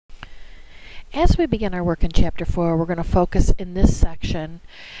As we begin our work in Chapter 4, we're going to focus in this section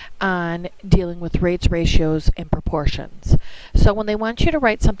on dealing with rates, ratios, and proportions. So when they want you to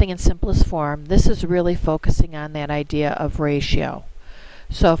write something in simplest form, this is really focusing on that idea of ratio.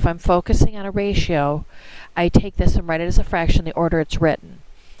 So if I'm focusing on a ratio, I take this and write it as a fraction in the order it's written.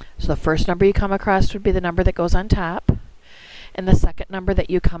 So the first number you come across would be the number that goes on top, and the second number that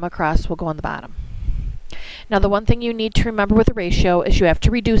you come across will go on the bottom. Now the one thing you need to remember with a ratio is you have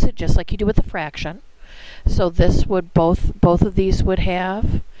to reduce it just like you do with a fraction. So this would both of these would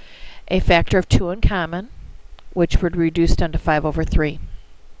have a factor of 2 in common, which would reduce down to 5/3.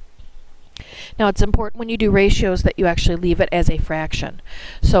 Now it's important when you do ratios that you actually leave it as a fraction.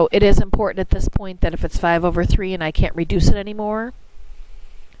 So it is important at this point that if it's 5/3 and I can't reduce it anymore,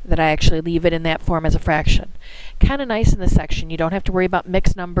 that I actually leave it in that form as a fraction. Kind of nice in this section. You don't have to worry about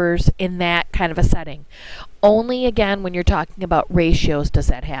mixed numbers in that kind of a setting. Only again when you're talking about ratios does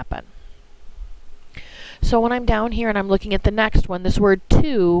that happen. So when I'm down here and I'm looking at the next one, this word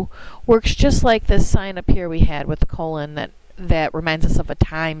 2 works just like this sign up here we had with the colon that reminds us of a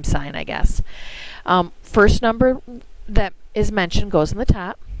time sign, I guess. First number that is mentioned goes in the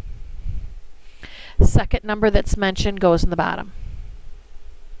top. Second number that's mentioned goes in the bottom.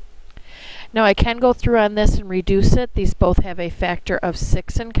 Now I can go through on this and reduce it. These both have a factor of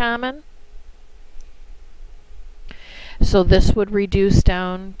 6 in common. So this would reduce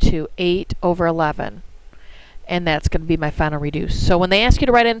down to 8/11. And that's going to be my final reduce. So when they ask you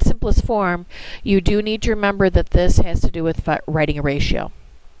to write it in simplest form, you do need to remember that this has to do with writing a ratio.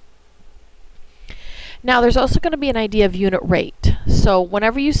 Now there's also going to be an idea of unit rate. So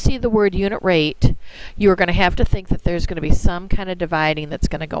whenever you see the word unit rate, you're going to have to think that there's going to be some kind of dividing that's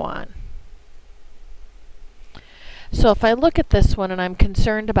going to go on. So if I look at this one and I'm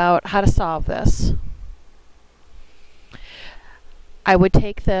concerned about how to solve this, I would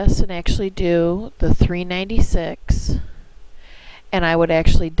take this and actually do the 396 and I would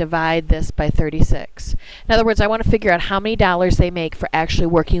actually divide this by 36. In other words, I want to figure out how many dollars they make for actually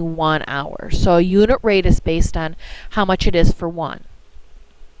working 1 hour. So a unit rate is based on how much it is for one.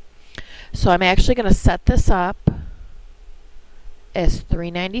 So I'm actually going to set this up as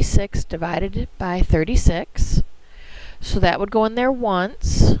 396 divided by 36. So that would go in there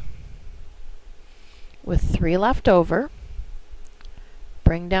once with 3 left over.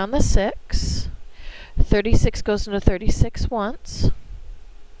 Bring down the 6. 36 goes into 36 once.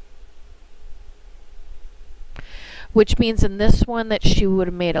 Which means in this one that she would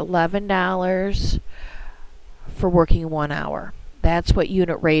have made $11 for working 1 hour. That's what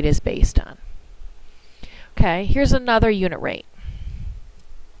unit rate is based on. Okay, here's another unit rate.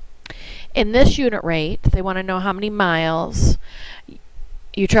 In this unit rate, they want to know how many miles.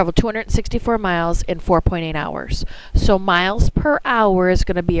 You travel 264 miles in 4.8 hours. So miles per hour is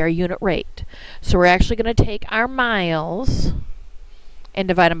going to be our unit rate. So we're actually going to take our miles and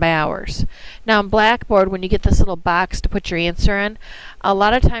divide them by hours. Now in Blackboard, when you get this little box to put your answer in, a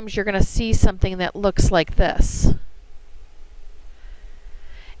lot of times you're going to see something that looks like this.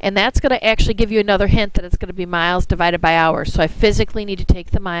 And that's going to actually give you another hint that it's going to be miles divided by hours. So I physically need to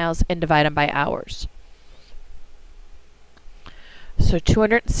take the miles and divide them by hours. So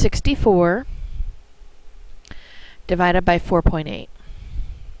 264 divided by 4.8.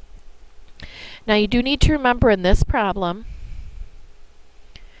 Now you do need to remember in this problem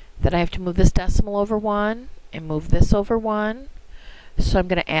that I have to move this decimal over 1 and move this over 1. So I'm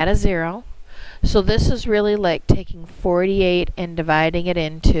going to add a 0. So this is really like taking 48 and dividing it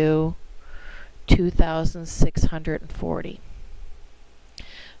into 2,640.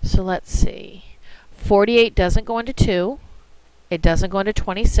 So let's see. 48 doesn't go into 2. It doesn't go into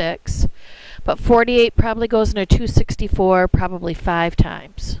 26. But 48 probably goes into 264 probably 5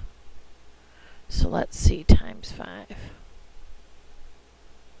 times. So let's see, times 5.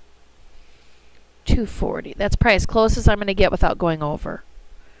 240. That's probably as close as I'm going to get without going over.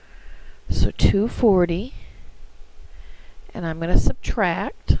 So 240, and I'm going to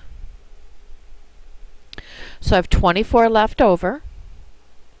subtract. So I have 24 left over.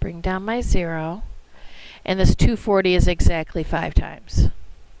 Bring down my 0. And this 240 is exactly 5 times.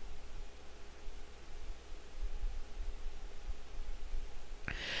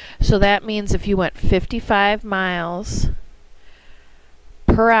 So that means if you went 55 miles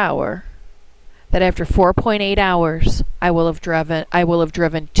per hour, that after 4.8 hours, I will have driven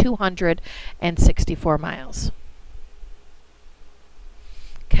 264 miles.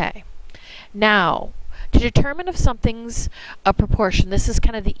 Okay. Now, to determine if something's a proportion, this is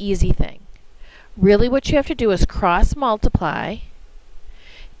kind of the easy thing. Really what you have to do is cross multiply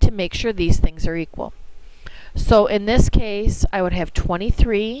to make sure these things are equal. So in this case, I would have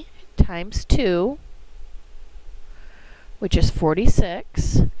 23 times 2, which is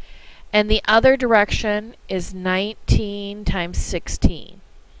 46. And the other direction is 19 times 16.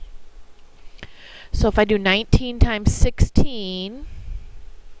 So if I do 19 times 16,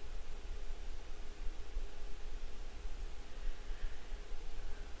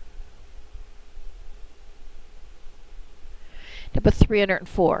 but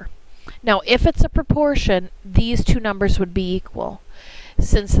 304. Now, if it's a proportion, these two numbers would be equal.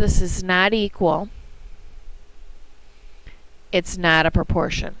 Since this is not equal, it's not a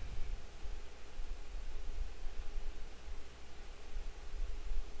proportion.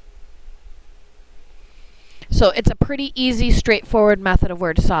 So it's a pretty easy, straightforward method of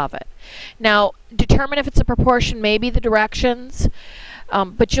where to solve it. Now, determine if it's a proportion, maybe the directions,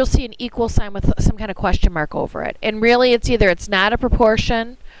 but you'll see an equal sign with some kind of question mark over it. And really, it's either it's not a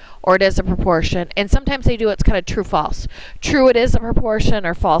proportion or it is a proportion. And sometimes they do it's kind of true, false. True, it is a proportion,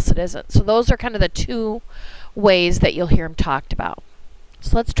 or false, it isn't. So those are kind of the two ways that you'll hear them talked about.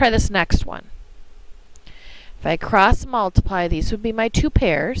 So let's try this next one. If I cross multiply, these would be my two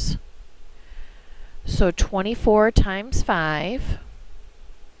pairs. So 24 times 5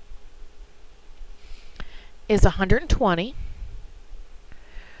 is 120.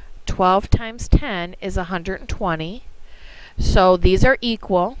 12 times 10 is 120. So these are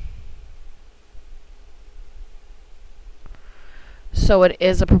equal. So it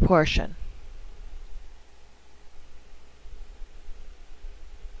is a proportion.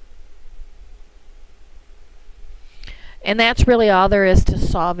 And that's really all there is to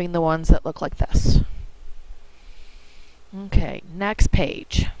solving the ones that look like this. Okay, next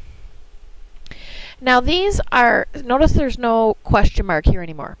page. Now these are, notice there's no question mark here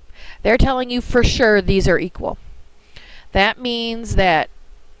anymore. They're telling you for sure these are equal. That means that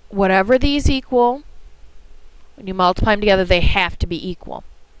whatever these equal, when you multiply them together, they have to be equal.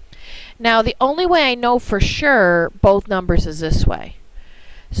 Now the only way I know for sure both numbers is this way.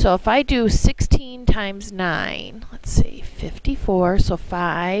 So if I do 16 times 9, let's see, 54, so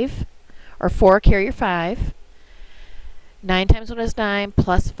 5, or 4, carry your 5. 9 times 1 is 9,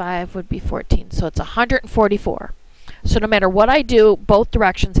 plus 5 would be 14. So it's 144. So no matter what I do, both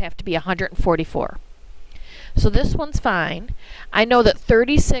directions have to be 144. So this one's fine. I know that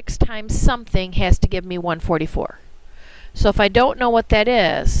 36 times something has to give me 144. So if I don't know what that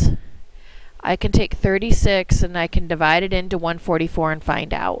is, I can take 36 and I can divide it into 144 and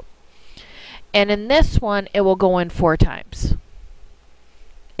find out. And in this one, it will go in 4 times.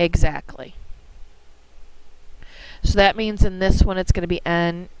 Exactly. So that means in this one, it's going to be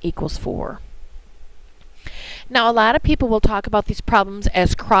n equals 4. Now, a lot of people will talk about these problems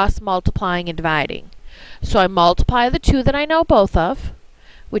as cross-multiplying and dividing. So I multiply the two that I know both of,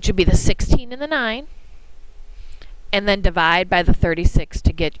 which would be the 16 and the 9, and then divide by the 36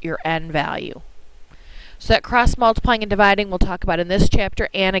 to get your n value. So that cross-multiplying and dividing we'll talk about in this chapter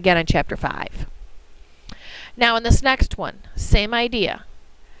and again in chapter 5. Now in this next one, same idea.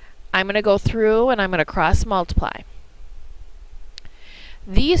 I'm going to go through and I'm going to cross-multiply.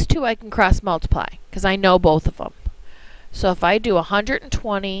 These two I can cross-multiply because I know both of them. So if I do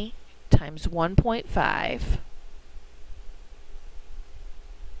 120 times 1.5,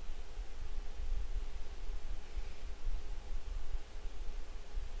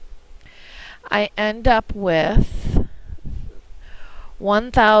 I end up with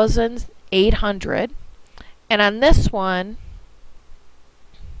 1,800. And on this one,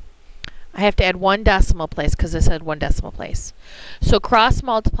 I have to add 1 decimal place because this had 1 decimal place. So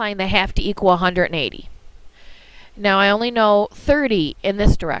cross-multiplying, they have to equal 180. Now I only know 30 in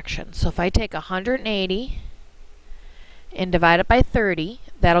this direction. So if I take 180 and divide it by 30,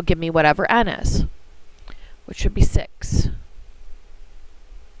 that'll give me whatever n is, which should be 6.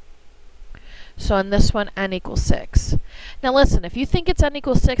 So in this one, n equals 6. Now listen, if you think it's n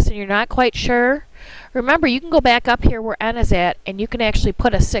equals 6 and you're not quite sure, remember you can go back up here where n is at and you can actually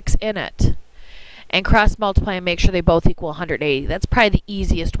put a 6 in it and cross multiply and make sure they both equal 180. That's probably the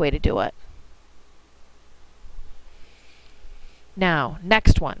easiest way to do it. Now,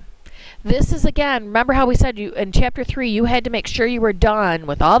 next one. This is again, remember how we said you in chapter 3 you had to make sure you were done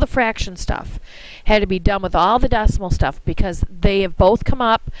with all the fraction stuff. Had to be done with all the decimal stuff because they have both come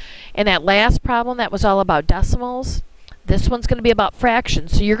up. In that last problem that was all about decimals, this one's going to be about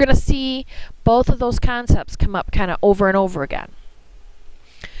fractions. So you're going to see both of those concepts come up kind of over and over again.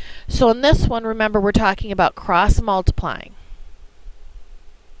 So in this one, remember we're talking about cross multiplying.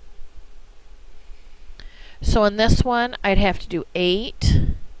 So in this one, I'd have to do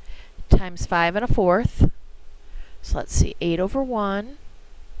 8 times 5 1/4. So let's see, 8 over 1.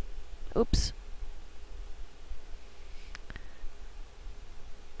 Oops.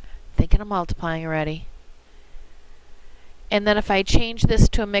 thinking of multiplying already. And then if I change this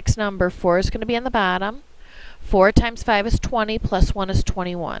to a mixed number, 4 is going to be on the bottom. 4 times 5 is 20, plus 1 is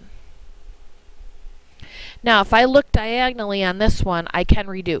 21. Now, if I look diagonally on this one, I can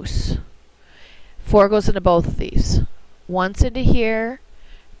reduce. 4 goes into both of these. Once into here,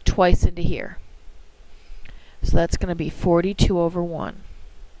 twice into here. So that's going to be 42 over 1.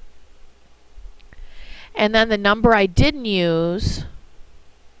 And then the number I didn't use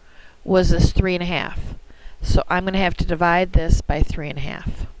was this 3.5. So I'm going to have to divide this by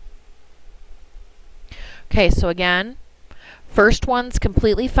 3.5. Okay, so again, first one's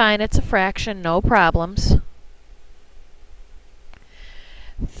completely fine. It's a fraction, no problems.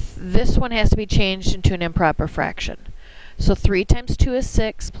 This one has to be changed into an improper fraction. So 3 times 2 is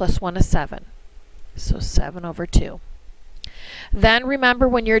 6, plus 1 is 7. So 7 over 2. Then remember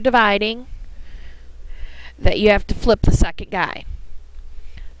when you're dividing that you have to flip the second guy.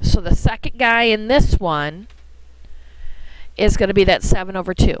 So the second guy in this one is going to be that 7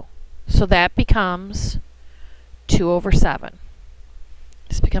 over 2. So that becomes 2 over 7.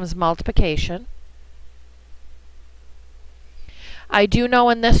 This becomes multiplication. I do know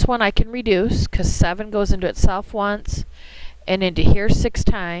in this one I can reduce because 7 goes into itself once and into here 6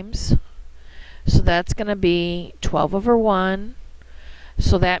 times. So that's going to be 12 over 1.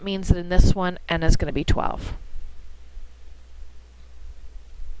 So that means that in this one, n is going to be 12.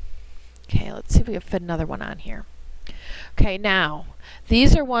 Okay, let's see if we can fit another one on here. Okay, now,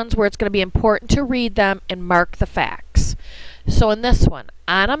 these are ones where it's going to be important to read them and mark the facts. So in this one,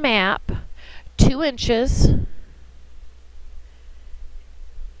 on a map, 2 inches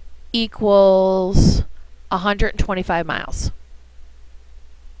equals 125 miles.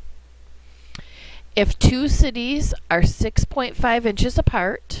 If 2 cities are 6.5 inches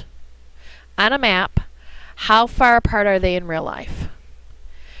apart on a map, how far apart are they in real life?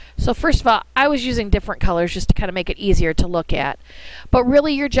 So first of all, I was using different colors just to kind of make it easier to look at. But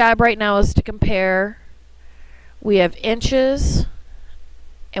really your job right now is to compare. We have inches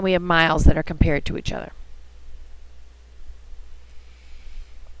and we have miles that are compared to each other.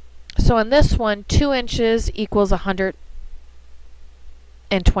 So in this one, 2 inches equals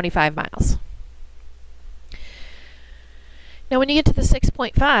 125 miles. Now when you get to the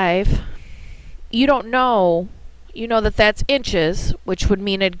 6.5, you don't know. You know that that's inches, which would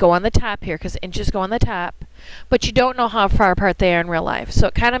mean it'd go on the top here because inches go on the top, but you don't know how far apart they are in real life. So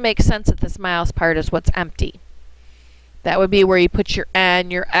it kind of makes sense that this miles part is what's empty. That would be where you put your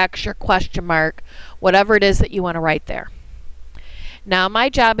n, your x, your question mark, whatever it is that you want to write there. Now my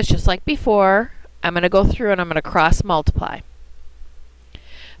job is just like before. I'm going to go through and I'm going to cross multiply.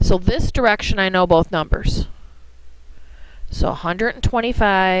 So this direction I know both numbers. So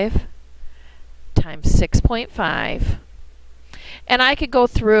 125 times 6.5. And I could go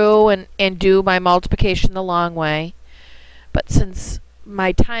through and do my multiplication the long way. But since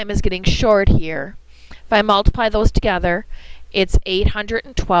my time is getting short here, if I multiply those together, it's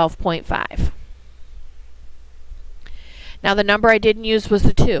 812.5. Now the number I didn't use was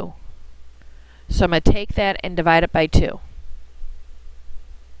the 2. So I'm going to take that and divide it by 2.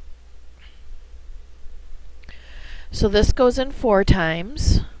 So this goes in 4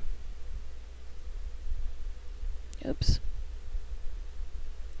 times. Oops.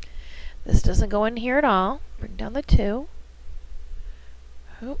 This doesn't go in here at all. Bring down the 2.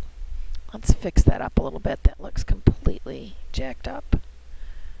 Oh, let's fix that up a little bit. That looks completely jacked up.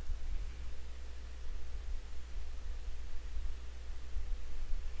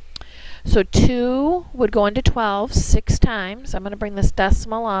 So 2 would go into 12 6 times. I'm going to bring this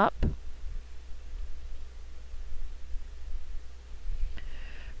decimal up.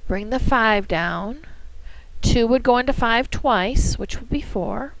 Bring the 5 down. 2 would go into 5 twice, which would be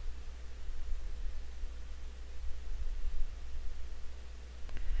 4.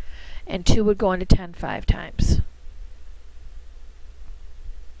 And 2 would go into 10 5 times.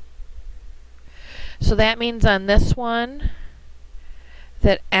 So that means on this one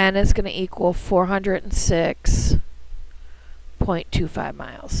that n is going to equal 406.25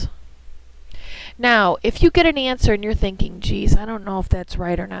 miles. Now, if you get an answer and you're thinking, geez, I don't know if that's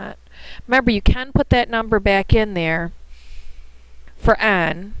right or not, remember you can put that number back in there for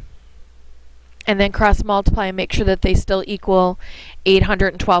n and then cross multiply and make sure that they still equal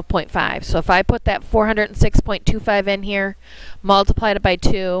 812.5. So if I put that 406.25 in here, multiplied it by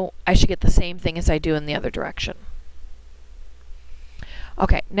 2, I should get the same thing as I do in the other direction.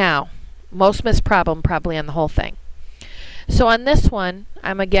 Okay, now, most missed problem probably on the whole thing. So on this one,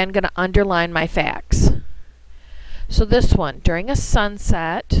 I'm again going to underline my facts. So this one, during a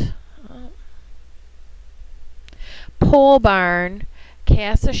sunset, pole barn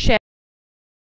casts a shadow